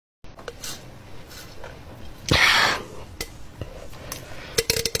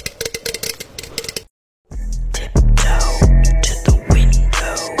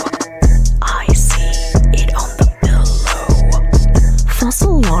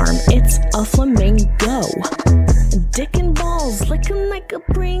arm, it's a flamingo. Dick and balls, licking like a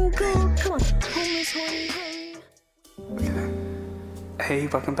Pringle. Come on, homeless horny, hurry. Okay. Hey,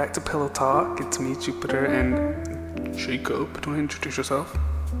 welcome back to Pillow Talk. It's me, Jupiter, and Jacob. Do you want to introduce yourself?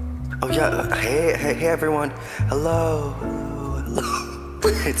 Oh yeah, hey everyone. Hello.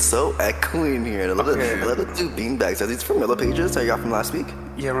 It's so echoey in here. I love the two beanbags. Are these from Yellow Pages that you got from last week?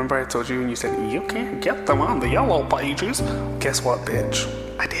 Yeah, remember I told you and you said, you can't get them on the Yellow Pages? Guess what, bitch?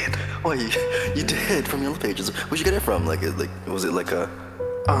 I did. Oh, you did from Yellow Pages. Where'd you get it from? Was it like a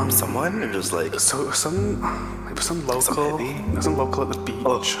someone or just like some local at the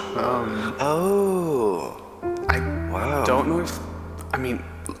beach. I don't know if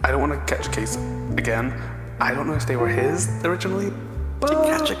I don't want to catch a case again. I don't know if they were his originally. But, did you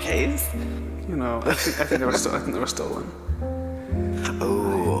catch a case? You know, I think they were stolen.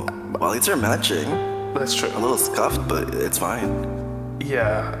 Oh, well, these are matching. That's true. A little scuffed, but it's fine.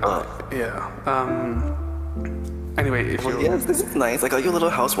 Yeah. Anyway, if you yes, this is nice. I got you a little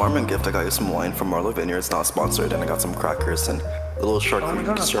housewarming gift. I got you some wine from Marlowe Vineyards, not sponsored, and I got some crackers and a little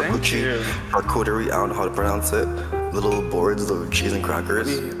charcuterie. I don't know how to pronounce it. Little boards of cheese and crackers.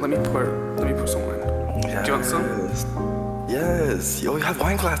 Let me pour some wine. Yes. Do you want some? Yes. Oh, you have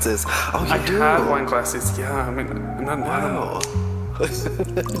wine glasses. Oh, you do. I have wine glasses. Yeah. I mean, wow. Just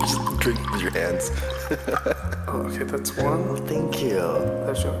drink with your hands. Oh, okay. That's one. Oh, thank you.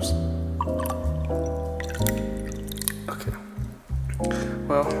 That's yours. Okay.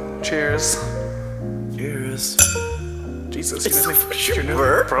 Well, cheers. Cheers. Jesus, you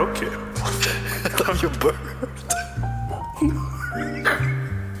nearly broke it. I thought you burped.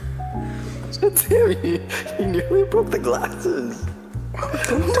 Damn, you nearly broke the glasses.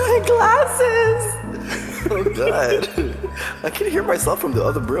 My glasses! Oh god. I can hear myself from the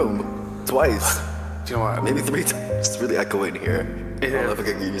other room. Twice. Do you know what? Maybe 3 times. It's really echoing here. Yeah. I don't know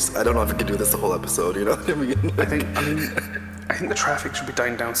if I can do this the whole episode, you know? I think the traffic should be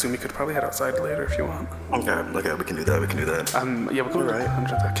dying down soon. We could probably head outside later if you want. Okay, we can do that. Yeah, we'll go under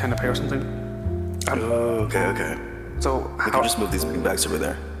that canopy or something. Okay. So we can just move these bags over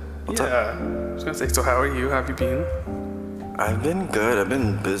there. What's up? I was gonna say, so how are you? How have you been? I've been good. I've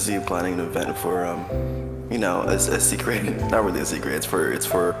been busy planning an event for a secret. Not really a secret. It's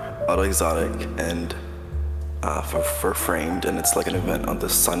for Auto Exotic and for Framed, and it's like an event on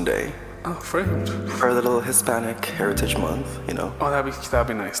this Sunday. Oh, Framed. For a little Hispanic Heritage Month, you know. Oh, that'd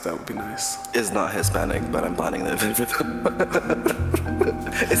be nice. That would be nice. It's not Hispanic, but I'm planning the event for them.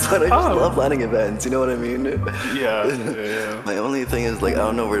 It's fun. I just love planning events. You know what I mean? Yeah. My only thing is I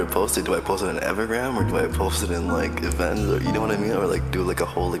don't know where to post it. Do I post it in Evergram or do I post it in events, or you know what I mean, or do a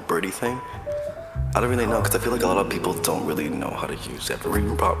whole birdie thing? I don't really know because I feel like a lot of people don't really know how to use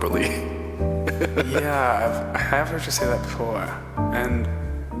Evergram properly. Yeah, I have heard you say that before, and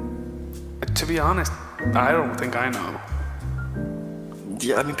to be honest, I don't think I know.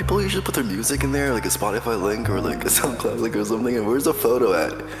 Yeah, I mean, people usually put their music in there, like a Spotify link or a SoundCloud link or something, and where's the photo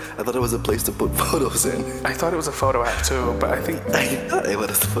at? I thought it was a place to put photos in. I thought it was a photo app too, but I think...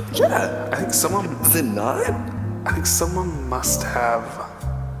 Yeah. I think someone... Is it not? I think someone must have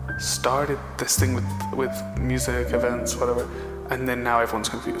started this thing with music, events, whatever, and then now everyone's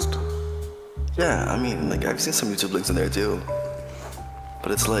confused. Yeah, I mean, I've seen some YouTube links in there too.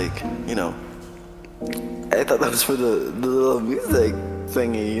 But it's I thought that was for the little music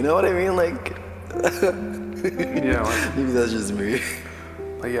thingy, you know what I mean? Yeah. Maybe that's just me.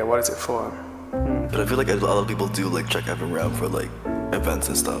 Yeah, what is it for? But I feel like a lot of people do check Evergram for events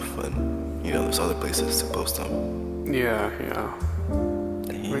and stuff, and there's other places to post them. Yeah.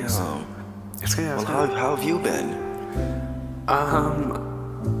 Damn. Well, how have you been?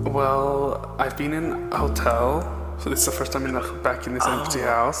 Well, I've been in a hotel, so this is the first time I'm back in this empty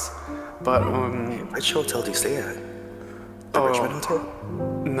house. But which hotel do you stay at? The Richmond Hotel?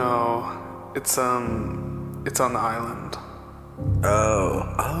 No, it's on the island.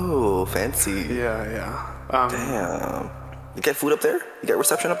 Oh, fancy. Yeah. Damn. You get food up there? You get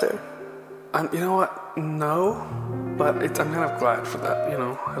reception up there? You know what? No, but I'm kind of glad for that. I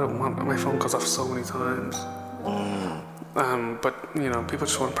don't want my phone goes off so many times. But people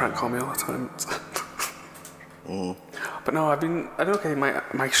just want to prank call me all the time. But no, I've been okay.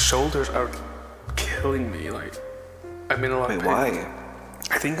 My shoulders are killing me. I'm in a lot of pain. Why?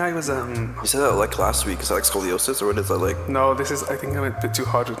 I think I was You said that last week. Is that scoliosis or what is that No, I think I'm a bit too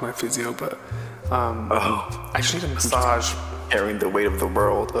hard with my physio, but I just need a massage. Carrying the weight of the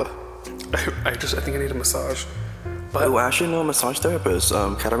world. I think I need a massage. But I actually know a massage therapist,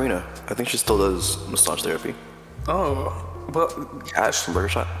 Katarina. I think she still does massage therapy. Oh, well, Cash from Burger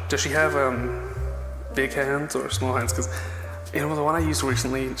Shot. does she have big hands or small hands? Because You know, the one I used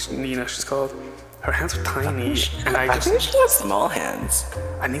recently, Nina, she's called. Her hands are tiny, and I think she has small hands.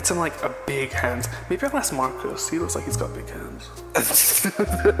 I need some like a big hands. Maybe I'll ask Marcus. He looks like he's got big hands.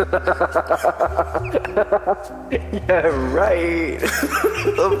 Yeah, right.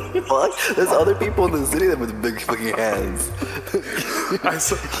 The fuck? There's other people in the city that with big fucking hands. I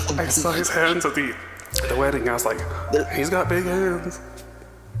saw his hands at the wedding. I was like, he's got big hands.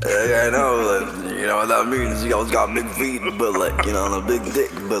 I know, you know what that means. You always got big feet, but like, you know, a big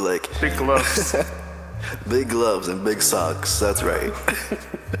dick, but like big gloves. Big gloves and big socks. That's right.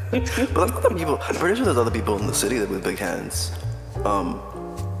 But there's other people. I'm pretty sure there's other people in the city that with big hands.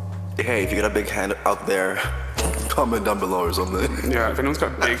 Hey, if you got a big hand out there, comment down below or something. Yeah, if anyone's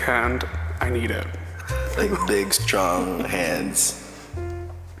got a big hand, I need it. Like big, strong hands.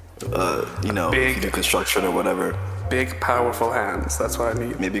 You know, big, if you do construction or whatever. Big, powerful hands. That's what I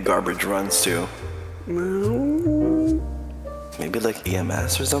need. Maybe garbage runs too. No. Maybe like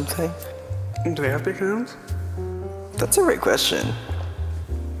EMS or something. Do they have big hands? That's a great question.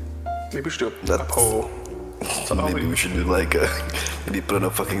 Maybe we should do a poll. Maybe we should do like maybe put in a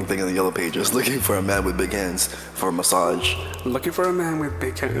fucking thing in the yellow pages looking for a man with big hands for a massage. Looking for a man with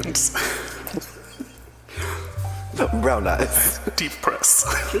big hands. Brown eyes. Deep press.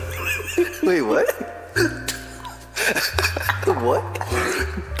 Wait, what? What?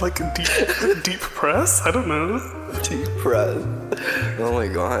 Like a deep press? I don't know. Deep press. Oh my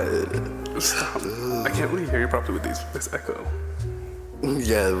god. Stop. I can't really hear you properly with this echo.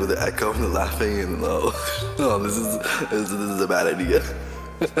 Yeah, with the echo and the laughing and no, this is a bad idea.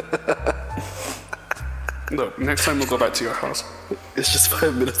 Look, next time we'll go back to your house. It's just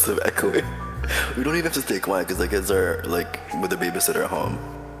 5 minutes of echoing. We don't even have to stay quiet because the kids are like with the babysitter at home.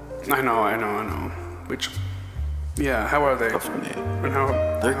 I know. Which, yeah, how are they? And how,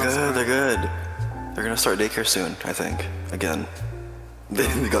 they're good. They're gonna start daycare soon, I think. Again. They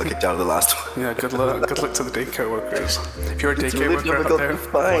got kicked out of the last one. Yeah, good luck to the daycare workers. If you're a daycare worker out there,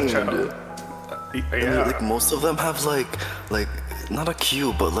 watch out. Yeah. Like most of them have like not a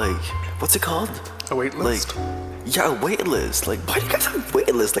queue, but like what's it called? A wait list. Like, yeah, a wait list. Like, why do you guys have a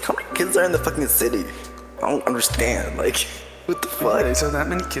wait list? Like, how many kids are in the fucking city? I don't understand. Like, what the fuck? Yeah, is there that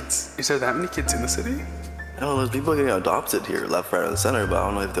many kids? Is there that many kids in the city? I don't know. There's people getting adopted here, left, right, and center, but I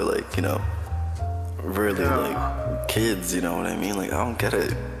don't know if they're like, you know, really like kids. You know what I mean? Like, I don't get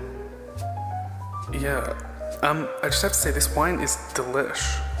it. Yeah. I just have to say, this wine is delish.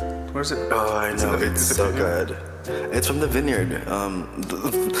 Where is it? Oh, I know. It's so good. It's from the vineyard.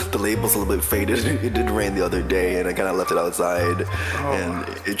 The label's a little bit faded. It did rain the other day, and I kind of left it outside, and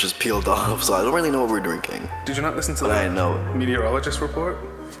it just peeled off. So I don't really know what we're drinking. Did you not listen to I know. meteorologist report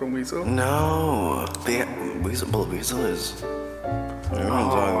from ᴊᴜ? No. ᴊᴜ is. We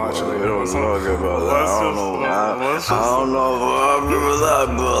don't talk about that. I don't know that,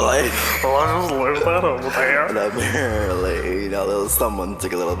 but like. Let's just leave that over there. And apparently, you know, someone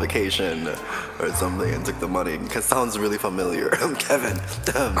took a little vacation or something and took the money. Because it sounds really familiar. I'm Kevin.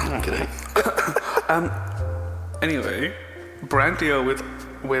 I'm kidding. Anyway, brand deal with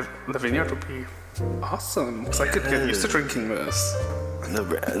the vineyard would be awesome. Because I could get used to drinking this. The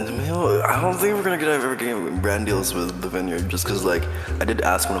brand, I don't think we're gonna ever get brand deals with the vineyard, just because like I did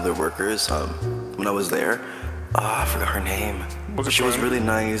ask one of their workers when I was there. I forgot her name. She was really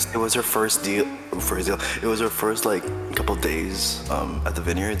nice. It was her first deal. It was her first like couple days at the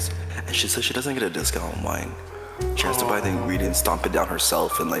vineyards, and she said she doesn't get a discount on wine. She has to buy the ingredients, stomp it down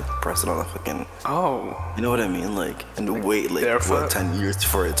herself, and like press it on the fucking. Oh. You know what I mean? Like, and wait like 10 years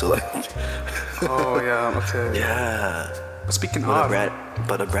for it to like. Oh yeah. Okay. Yeah. Speaking of,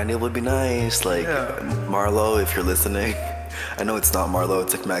 but a brand deal would be nice. Like Marlo, if you're listening, I know it's not Marlo.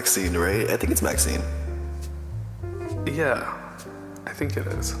 It's like Maxine, right? I think it's Maxine. Yeah, I think it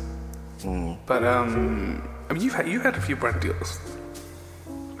is. But I mean, you had a few brand deals.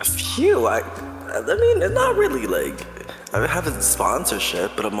 A few. I mean, it's not really like I have a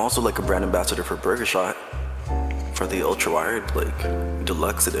sponsorship, but I'm also like a brand ambassador for Burger Shot for the Ultra Wired like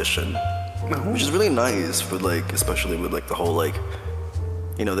deluxe edition. Which is really nice for like, especially with like the whole like,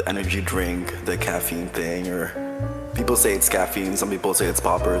 you know, the energy drink, the caffeine thing, or people say it's caffeine, some people say it's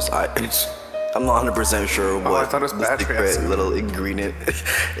poppers. I'm not 100% sure what the secret little ingredient.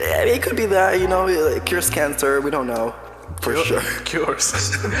 Yeah, it could be that, you know, it cures cancer. We don't know for sure. Cures.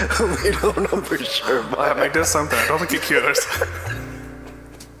 We don't know for sure. It does something. I don't think it cures.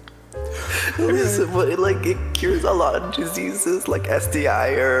 Listen, but it cures a lot of diseases like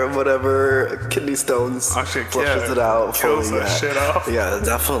STI or whatever, kidney stones. Oh shit, flushes it out. Kills fully, that shit off. Yeah,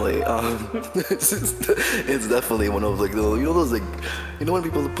 definitely. It's definitely one of like those like when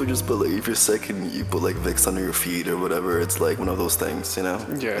people just put like if you're sick and you put like Vicks under your feet or whatever, it's like one of those things, Yeah.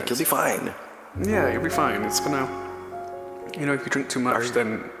 Like, you'll be fine. Yeah, you'll be fine. It's gonna, if you drink too much,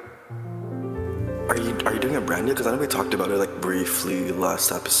 then. Are you doing a brand deal? Because I know we talked about it like briefly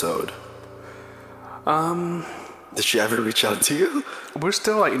last episode. Did she ever reach out to you? We're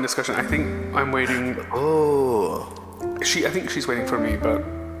still like in discussion. I think I'm waiting. Oh. I think she's waiting for me, but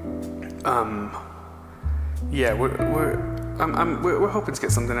yeah, we're hoping to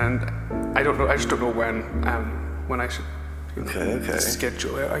get something, and I don't know. I just don't know when I should Okay.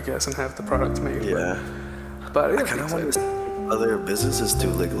 schedule it, I guess, and have the product made. Yeah. But I kind of want to see other businesses do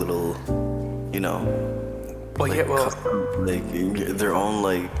like little, Well, yeah, well, like their own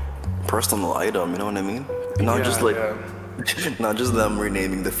like personal item. You know what I mean? Not just like, not just them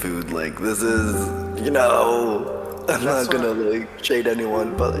renaming the food. Like this is, I'm not gonna like shade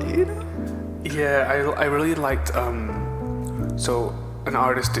anyone, but Yeah, I really liked so an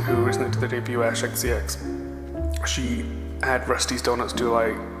artist who is into the debut XXX, she had Rusty's Donuts do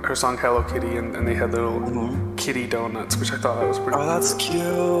like her song Hello Kitty, and they had little kitty donuts, which I thought that was pretty cool. that's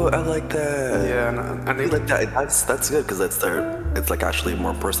cute. I like that. Yeah, and they like that. That's good because it's like actually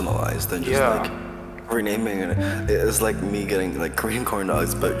more personalized than just like renaming it. It's like me getting like Korean corn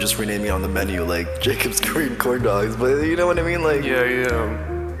dogs, but just renaming on the menu like Jacob's Korean corn dogs. But you know what I mean? Like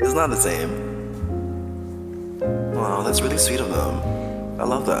it's not the same. Wow, that's really sweet of them. I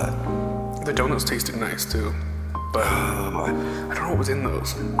love that. The donuts tasted nice too, but I don't know what was in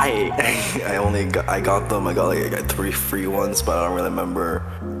those. I got them. I got 3 free ones, but I don't really remember.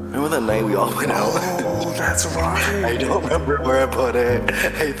 Remember that night we all went out? Oh, that's right. I don't remember where I put it.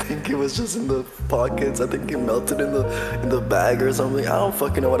 I think it was just in the pockets. I think it melted in the bag or something. I don't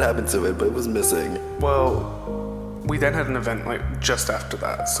fucking know what happened to it, but it was missing. Well, we then had an event like just after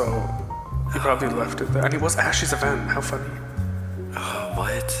that, so he probably left it there. And it was Ash's event. How funny.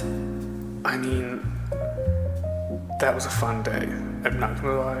 What? I mean, that was a fun day. I'm not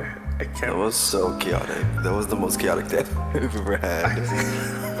gonna lie. I can't. That was so chaotic. That was the most chaotic day I've ever had.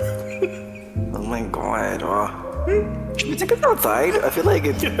 Oh my god. Should we take it outside? I feel like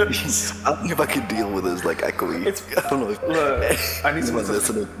it. I don't know if I could deal with this like echoey. I don't know if I need someone to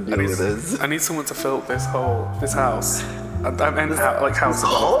deal with this. I need someone to fill this house. I meant like house.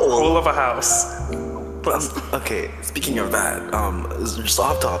 Whole of a house. Okay, speaking of that, just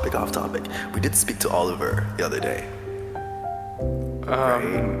off topic. We did speak to Oliver the other day.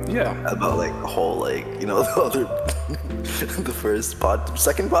 Yeah. About like the whole like the other, the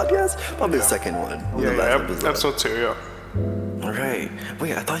second podcast, probably the second one. Episode 2, yeah. All right.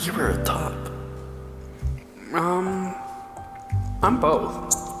 Wait, I thought you were a top. I'm both.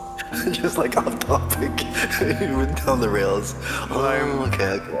 Just like off topic, you went down the rails.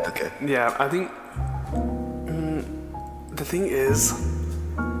 Okay. Yeah, I think the thing is,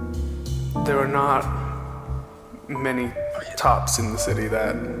 there are not many tops in the city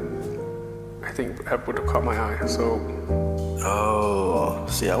that I think would have caught my eye. So. Oh,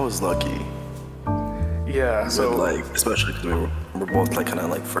 see, I was lucky. Yeah. So like, especially because we're both like kind of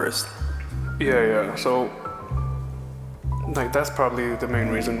like first. Yeah. So. Like that's probably the main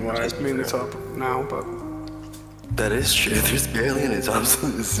reason why I'm in the top now, but that is true. There's barely any tops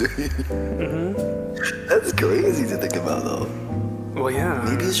in the city. That's crazy to think about, though. Well, yeah.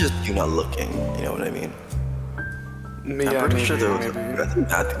 Maybe it's just you not looking. You know what I mean? Yeah, I'm pretty sure there was. I think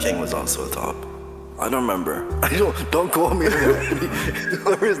Pat the King was also a top. I don't remember. Don't quote me on that.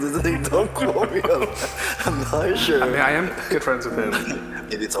 Whoever's listening, don't quote me on that. I'm not sure. I mean, I am good friends with him.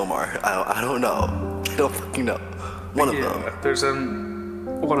 Maybe it's Omar. I don't know. I don't fucking know. One of them. There's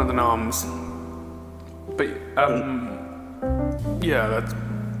one of the noms. But yeah,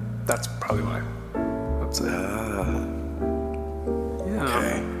 that's probably why. That's it. Yeah.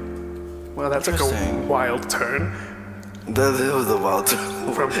 Okay. Well, that's like a wild turn. That was a wild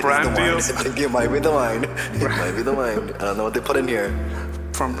turn. From brand deals. I think it might be the wine. It might be the wine. I don't know what they put in here.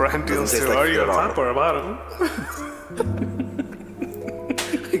 From brand deals to are you a top or a bottom?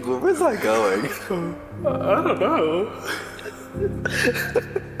 Like, where was that going? I don't know.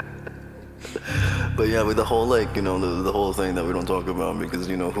 But yeah, with the whole like the whole thing that we don't talk about because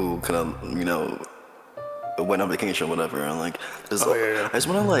who kind of went on vacation or whatever, and like I just want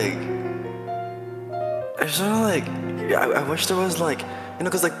to I wish there was like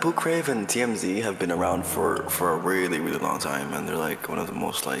because like Crave and TMZ have been around for a really really long time, and they're like one of the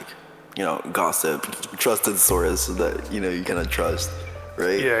most like gossip trusted sources that you kind of trust,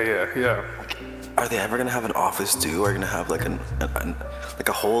 right? Yeah. are they ever gonna have an office too? Are they gonna have like like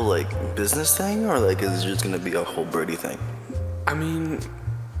a whole like business thing, or like is it just gonna be a whole birdie thing? I mean,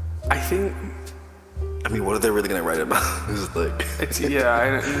 I think. I mean, what are they really gonna write about? It's like. It's,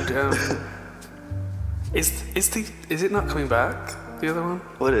 yeah, is it not coming back? The other one?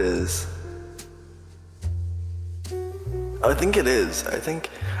 What is? I think it is. I think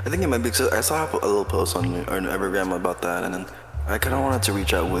it might be. Because I saw a little post on Evergram about that, and then I kind of wanted to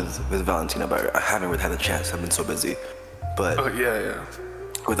reach out with Valentina, but I haven't really had a chance. I've been so busy. But yeah.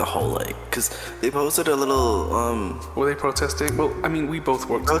 With the whole like, because they posted a little. Were they protesting? Well, I mean, we both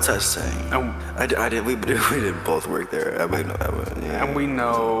worked protesting. There. I did. We did both work there. Yeah. And we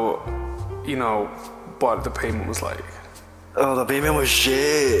know, what the payment was like. Oh, the payment was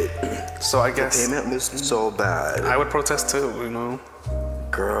shit. So I guess the payment was so bad. I would protest too,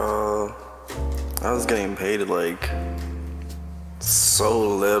 Girl, I was getting paid like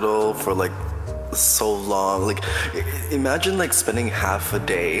so little for like so long. Like, imagine like spending half a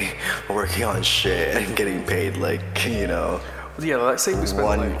day working on shit and getting paid like, Yeah, let's say we spend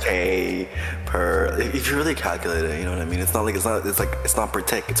 1K per. If you really calculate it, you know what I mean. It's not per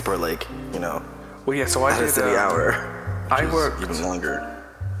tick. It's per like, Well, yeah. So I did the hour. I worked even longer.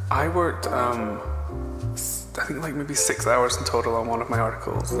 I worked, I think like maybe 6 hours in total on one of my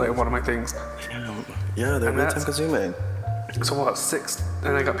articles, like one of my things. Yeah, they're really time consuming. So what, 6?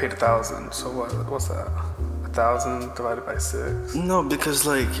 And I got paid 1,000. So what's that? 1,000 divided by 6? No, because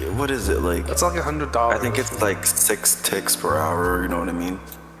like, what is it like? It's like $100. I think it's like 6 ticks per hour. You know what I mean?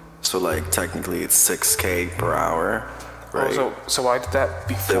 So like technically it's 6K per hour, right? Oh, so I did that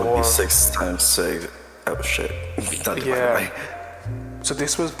before. It would be 6 times 6. Oh shit. Yeah. So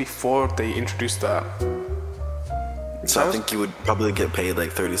this was before they introduced that. So I think you would probably get paid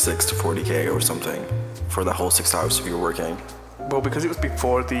like 36 to 40K or something for the whole 6 hours if you were working. Well, because it was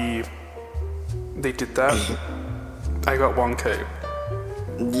before they did that, I got 1K.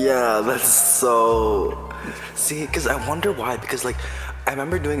 Yeah, that's so. See, because I wonder why. Because like, I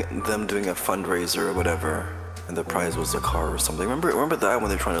remember them doing a fundraiser or whatever. And the prize was a car or something. Remember that when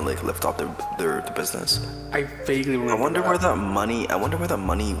they're trying to like lift off their business? I vaguely remember. I wonder where that money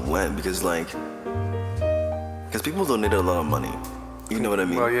went, because people donated a lot of money. You know what I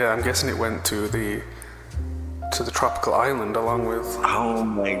mean? Well, yeah, I'm guessing it went to the tropical island along with. Oh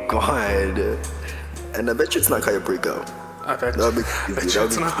my god! And I bet you it's not Cayo Perico. I bet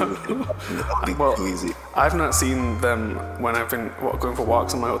it's not. That'd be Well, too easy. I've not seen them when I've been going for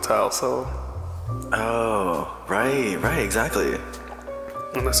walks in my hotel, so. Oh, right, exactly.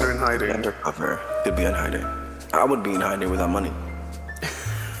 Unless they're in hiding. Undercover. Could be in hiding. I would be in hiding with that money.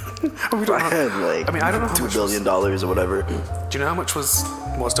 We don't I had like I don't know $2 billion or whatever. Do you know how much was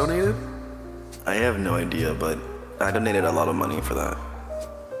donated? I have no idea, but I donated a lot of money for that.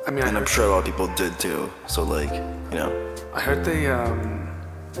 And I'm sure a lot of people did too. So like, I heard they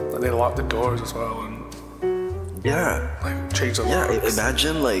locked the doors as well and changed the locks. Yeah,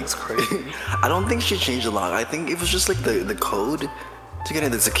 imagine like. It's crazy. I don't think she changed the lock. I think it was just like the code to get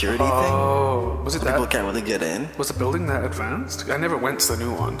in the security thing. Oh, was it so that? People can't really get in. Was the building that advanced? I never went to the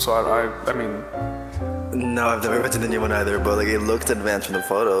new one, so I mean. No, I've never been to the new one either. But like, it looked advanced from the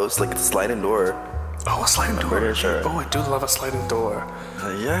photos. Like it's a sliding door. Oh, a sliding door. Pretty sure. Oh, I do love a sliding door.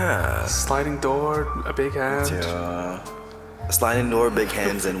 Yeah. Sliding door, a big hand. Yeah. Sliding door, big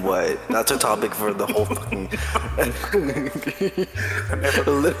hands, and what? That's a topic for the whole fucking.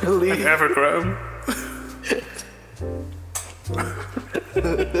 Literally. An evergram.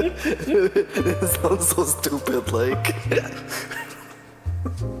 It sounds so stupid, like.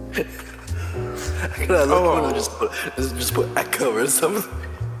 Just put echo or something.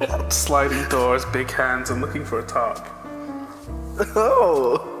 Sliding doors, big hands, and looking for a top.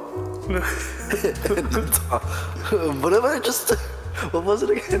 Oh. What am I just? What was it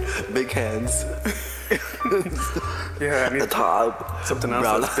again? Big hands. Yeah, I mean, the top. Something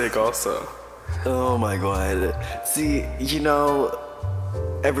else that's big also. Oh my god. See,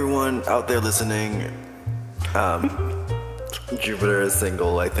 everyone out there listening, Jupiter is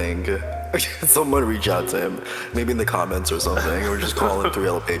single, I think. Someone reach out to him, maybe in the comments or something, or just call him through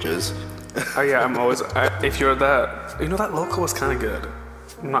Yellow Pages. Oh yeah, I'm always. If you're that, that local was kind of good.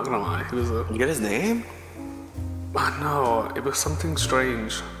 I'm not gonna lie. It was a. You get his name? No, it was something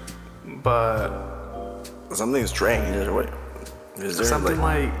strange, but. Something strange. What? Is there something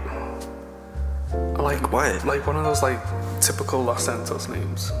like what? Like one of those like typical Los Santos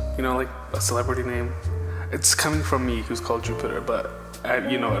names. Like a celebrity name. It's coming from me, who's called Jupiter, but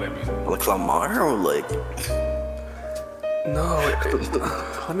you know what I mean. Like Lamar or like? No.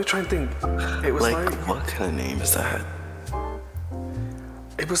 Let me try and think. It was like what kind of name is that?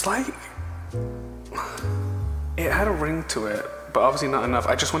 It was like It had a ring to it, but obviously not enough.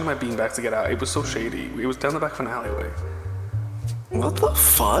 I just wanted my beanbag to get out. It was so shady. It was down the back of an alleyway. What the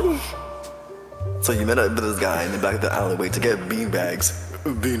fuck? So you met up with this guy in the back of the alleyway to get beanbags.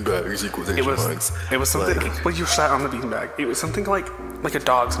 Beanbags equals marks. It was something. Like, well, you sat on the beanbag. It was something like a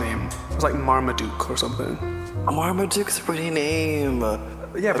dog's name. It was like Marmaduke or something. Marmaduke's a pretty name.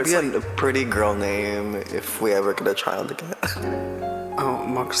 Yeah, but it'd be a pretty girl name if we ever get a child again. Oh,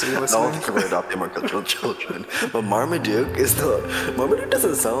 Mark's listening. I don't think we're adopting more cultural children. But Marmaduke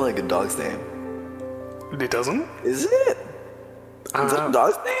doesn't sound like a dog's name. It doesn't? Is it? Is that a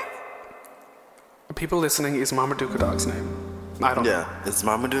dog's name? People listening, is Marmaduke a dog's name? I don't know. Yeah, it's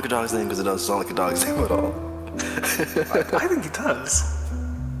Marmaduke a dog's name because it doesn't sound like a dog's name at all. I think it does.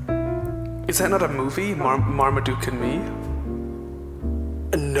 Is that not a movie, Marmaduke and Me?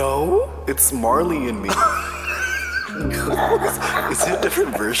 No, it's Marley and Me. Is it a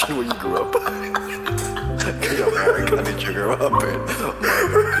different version when you grew up? American did you grow up in?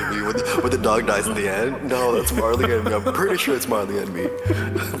 Marley and Me, where the dog dies in the end? No, that's Marley and Me. I'm pretty sure it's Marley and Me.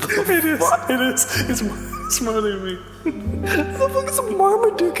 It is. It's Marley and Me. The fuck is a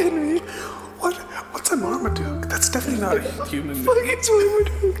Marmaduke and Me? What's a Marmaduke? That's definitely not a human. Fuck, it's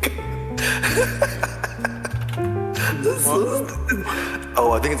Marmaduke.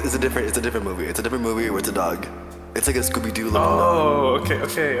 Oh, I think it's a different movie. It's a different movie where it's a dog. It's like a Scooby-Doo looking dog. Oh,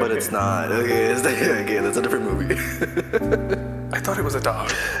 okay. But it's not. Okay, that's a different movie. I thought it was a dog.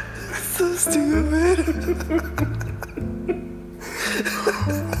 So stupid.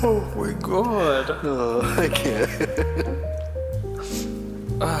 Oh my god. Oh, I can't.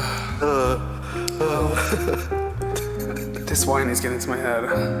 This wine is getting to my head.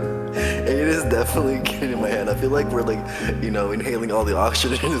 It is definitely getting in my head. I feel like we're inhaling all the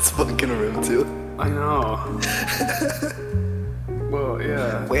oxygen in this fucking room too. I know. Well,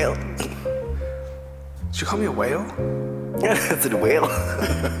 yeah. Whale. Did you call me a whale? It's a whale.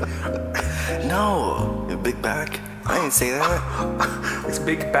 No, a big bag. I didn't say that. This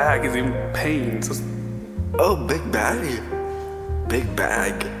big bag is in pain. So... Oh, big bag. Big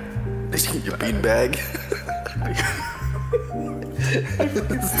bag. Your bean bag.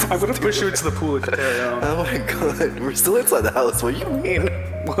 I'm gonna push you into the pool if you carry on. Oh my god, we're still inside the house. What do you mean?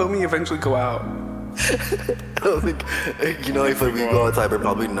 Well, let me eventually go out. I don't think, if we go outside, we're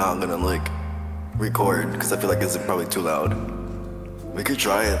probably not gonna record because I feel like it's probably too loud. We could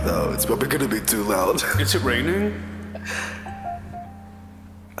try it though. It's probably gonna be too loud. Is it raining?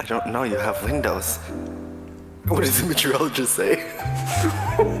 I don't know. You have windows. What does the meteorologist say?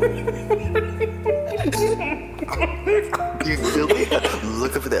 You clearly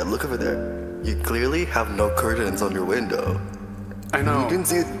look over there. You clearly have no curtains on your window. I know. You can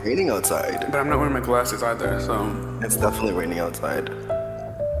see it's raining outside. But I'm not wearing my glasses either, so... It's definitely raining outside.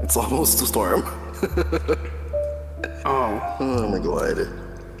 It's almost a storm. Oh my god.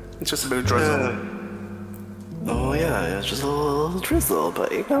 It's just a bit of drizzle. Oh yeah, it's just a little drizzle,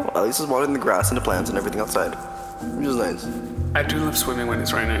 but at least it's watering the grass and the plants and everything outside. Which is nice. I do love swimming when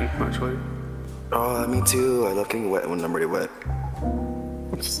it's raining, actually. Oh, me too. I love getting wet when I'm already wet.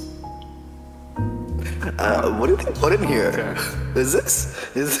 What did they put in here? Okay. Is this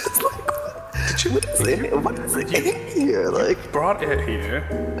like... What is it in here? Brought it here.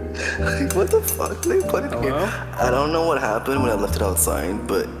 What the fuck did they put in here? I don't know what happened when I left it outside,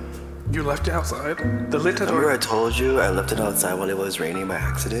 but... You left it outside? The lid had Remember I told you I left it outside while it was raining by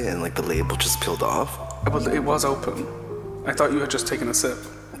accident and the label just peeled off? It was open. I thought you had just taken a sip.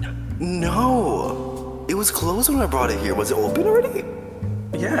 No! It was closed when I brought it here. Was it open already?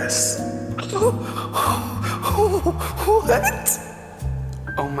 Yes. What?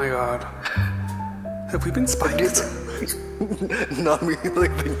 Oh my god. Have we been spiked? Not me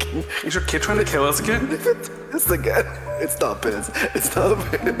thinking. Is your kid trying to kill us again? It's again. It's not Piz.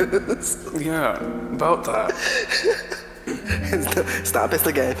 Yeah, about that. Stop it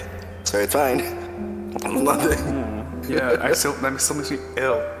again. Sorry, it's fine. Nothing. Yeah, that still makes me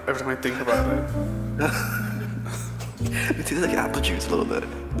ill every time I think about it. It tastes like apple juice a little bit.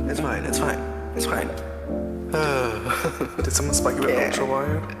 It's fine. Did someone spike you with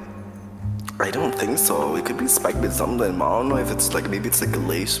ultra-wired? I don't think so. It could be spiked with something. I don't know if it's maybe it's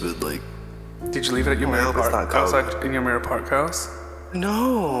laced with Did you leave it at your Mirror Park outside in your Mirror Park house?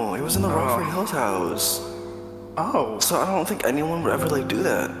 No, it was in the Rockford Hills house. Oh. So I don't think anyone would ever do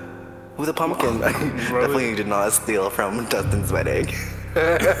that. With a pumpkin. I definitely did not steal from Dustin's wedding.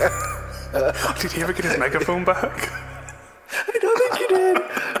 Did he ever get his megaphone back? I don't think he did.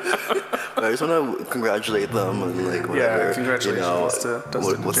 I just want to congratulate them on whatever. Yeah, congratulations to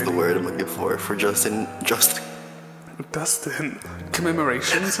Dustin. What's the word I'm looking for Justin? Dustin.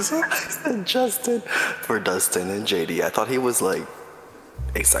 Commemorations, is it? Justin. For Dustin and JD. I thought he was like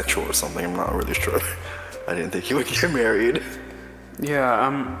asexual or something. I'm not really sure. I didn't think he would get married.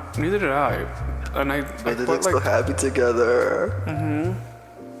 Yeah, neither did I. And I But they look so happy together.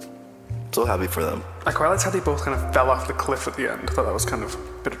 So happy for them. I quite liked how they both kind of fell off the cliff at the end. I thought that was kind of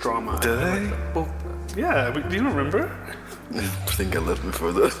a bit of drama. Did they? Well, yeah, but do you not remember? I think I left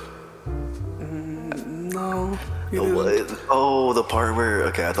before this. No. What? Oh, the part where,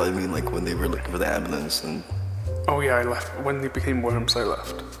 okay, I thought you mean like when they were looking for the ambulance and... Oh yeah, I left. When they became worms, I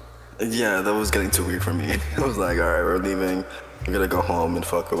left. Yeah, that was getting too weird for me. I was like, alright, we're leaving. I'm gonna go home and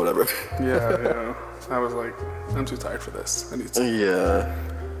fuck or whatever. Yeah. I was like, I'm too tired for this. I need to... Yeah.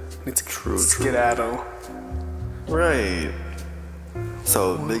 Need to skedaddle. Right.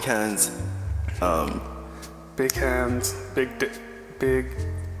 So, big hands. Big hands, big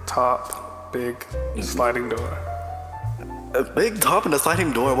top, big sliding door. A big top and a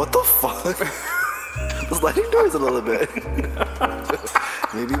sliding door? What the fuck? The sliding door is a little bit.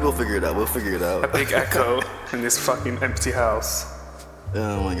 Maybe we'll figure it out. A big echo in this fucking empty house.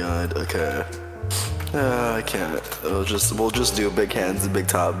 Oh my god, okay. I can't. We'll just do big hands, big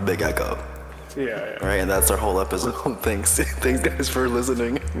top, big echo. Yeah. Right, and that's our whole episode. Thanks guys for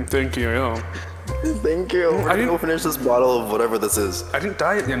listening. Thank you, yeah. Thank you. We're gonna go finish this bottle of whatever this is. I didn't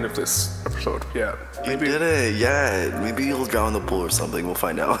die at the end of this episode. Yeah. You did it, yeah. Maybe you'll drown in the pool or something. We'll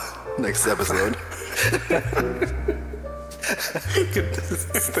find out next episode.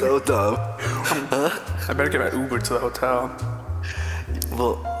 So dumb. I better get an Uber to the hotel.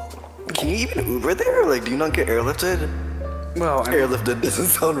 Well, can you even Uber there? Like, do you not get airlifted? Well, Airlifted doesn't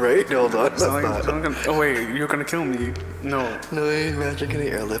sound right. Hold on. Oh wait, you're gonna kill me. No. No, imagine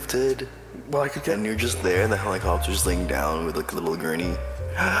getting airlifted. Well, I could get... And you're just there and the helicopter's just laying down with like a little gurney.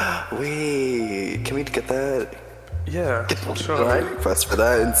 Wait, can we get that? Yeah, sure. Can I request for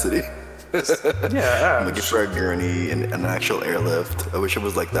that in city? Yeah. I'm looking for a gurney and an actual airlift. I wish it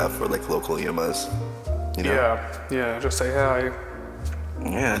was like that for like local EMS. You know? Yeah, just say hi.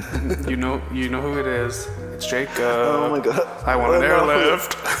 Yeah. You know who it is. It's Jacob. Oh my god. I want an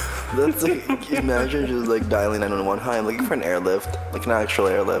airlift. That's like, imagine just like dialing 911. Hi, I'm looking for an airlift, like an actual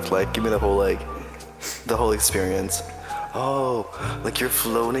airlift. Like, give me the whole experience. Oh, like you're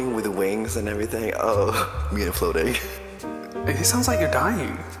floating with wings and everything. Oh, me and floating. It sounds like you're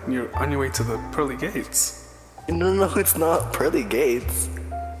dying. You're on your way to the pearly gates. No, it's not pearly gates.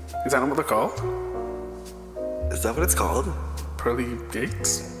 Is that not what they're called? Is that what it's called? Pearly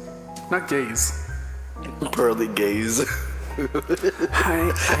gates? Not gays. Pearly gays.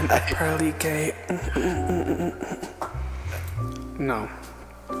 Hi, I'm a pearly gay. No.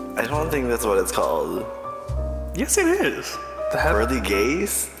 I don't think that's what it's called. Yes, it is. Pearly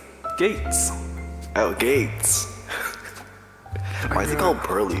gays? Gates. Oh, gates. Why is it called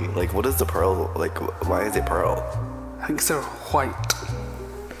pearly? Like, what is the pearl? Like, why is it pearl? I think they're white.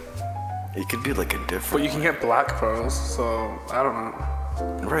 It could be like a different. But you can get black pearls, so I don't know.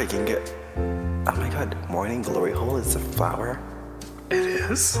 Right, you can get. Oh my god, morning glory hole is a flower? It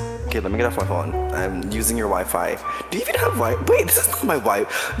is? Okay, let me get off my phone. I'm using your Wi-Fi. Do you even have Wi-Fi? Wait, this is not my Wi-Fi.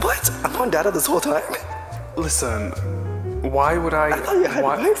 What? I'm on data this whole time? Listen, why would I thought you had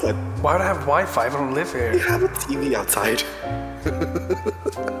Wi-Fi. Why would I have Wi-Fi? I don't live here. You have a TV outside.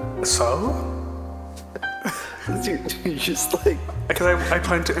 So? You're just like... Because I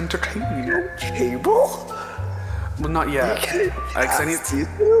plan to entertain you. Cable? Well, not yet. I'm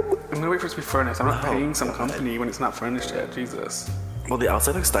gonna wait for it to be furnished. I'm not paying some God. company when it's not furnished yet. Jesus. Well, the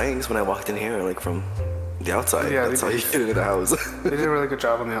outside looks nice when I walked in here, like from the outside. Yeah, that's how you get into the house. They did a really good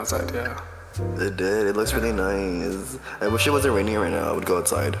job on the outside, yeah. It did. It looks really nice. I wish it wasn't raining right now. I would go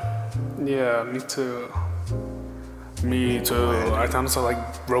outside. Yeah, me too. Me too. I sound so like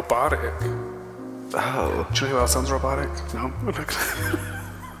robotic. Oh. Do you know who else sounds robotic? No?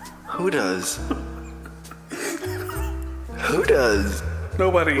 Who does? Who does?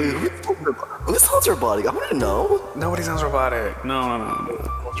 Nobody. Wait, who sounds robotic? I want to know. Nobody sounds robotic. No.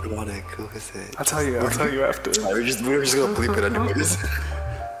 What's robotic? Who is it? I'll tell you after. We're just gonna bleep it anyways.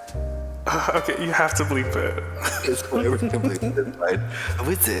 Okay, you have to bleep it. It's fine. We're gonna bleep it. It's fine.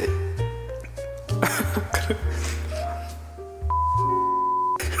 Who is it?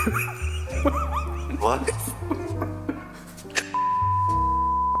 What?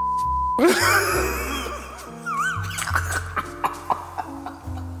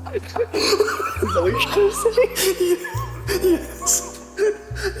 Is that what you're trying to say? Yes.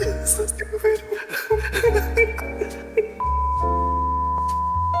 It's so stupid.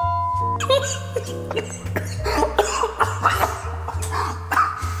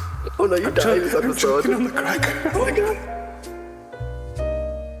 Oh no, you're dying this I'm episode. choking on the crack. Oh my god.